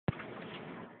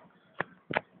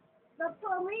The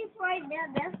police right there.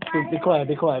 That's Be quiet,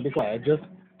 be quiet, be quiet. Just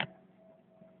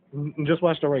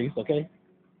watch the race, okay?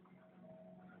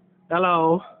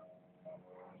 Hello.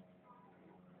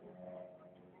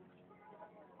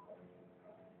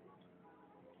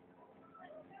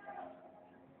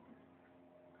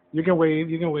 You can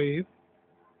wave, you can wave.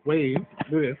 Wave.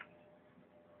 Do this.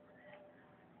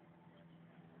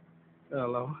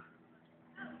 Hello.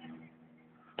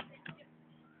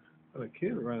 Got a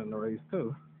kid running the race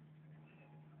too.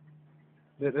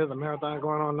 There's a marathon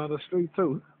going on another street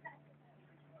too.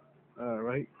 All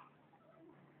right.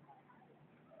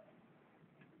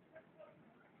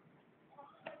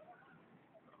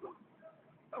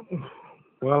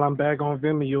 Well, I'm back on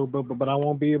Vimeo, but I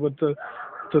won't be able to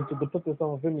put this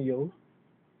on Vimeo.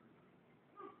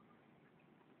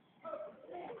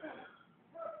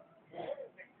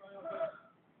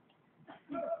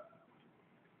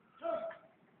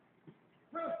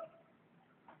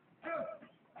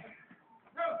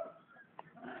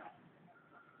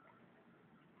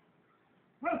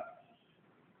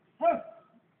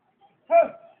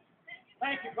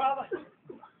 Thank you, brother.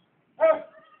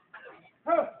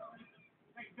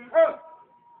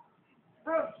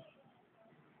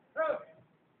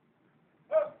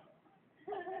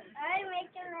 I'm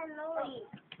making a noise.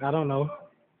 I don't know.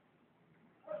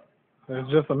 It's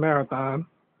just a marathon.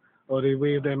 Or they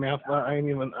waved at me. I ain't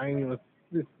even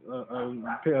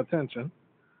pay attention.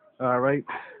 All right.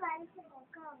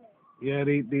 Yeah,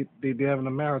 they having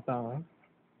a marathon.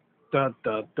 Da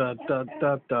da da da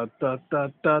da da da da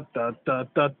da da da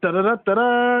da da da da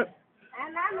da.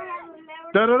 And I'm having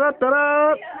a Da da da da da.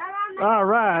 marathon. All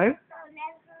right. So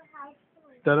that's the house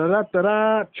too. Da da da da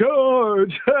da.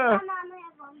 George. My mom have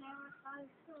a marathon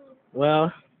too.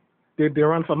 Well, they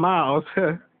run for miles.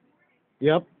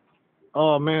 Yep.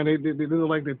 Oh man, they look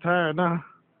like they're tired now.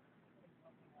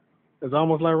 It's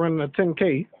almost like running a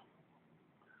 10K.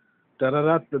 Da da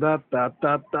da da da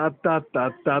da da da da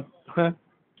da. Huh?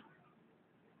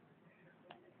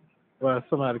 Well,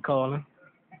 somebody calling.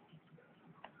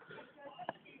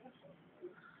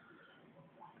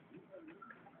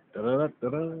 Da da da da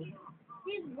da.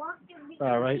 He's walking because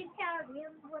All right. he's telling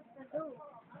him what to do.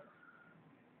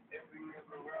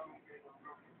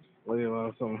 What do you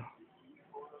want? Some.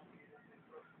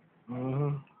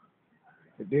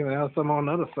 They even have some on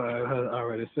the other side. I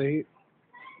already see it.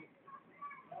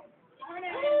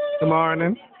 Good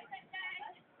morning.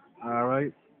 All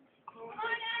right.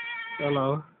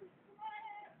 Hello.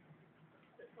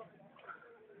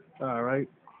 All right.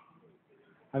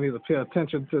 I need to pay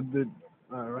attention to the.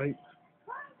 All right.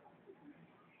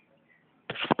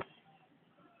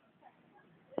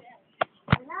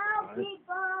 Hello,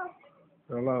 people.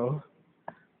 Hello.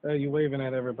 Hey, you waving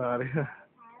at everybody. Hello.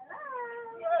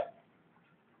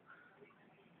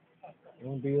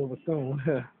 Won't be over soon.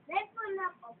 They put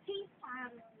up a peace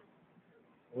sign.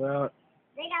 Well,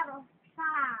 They got a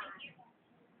sign.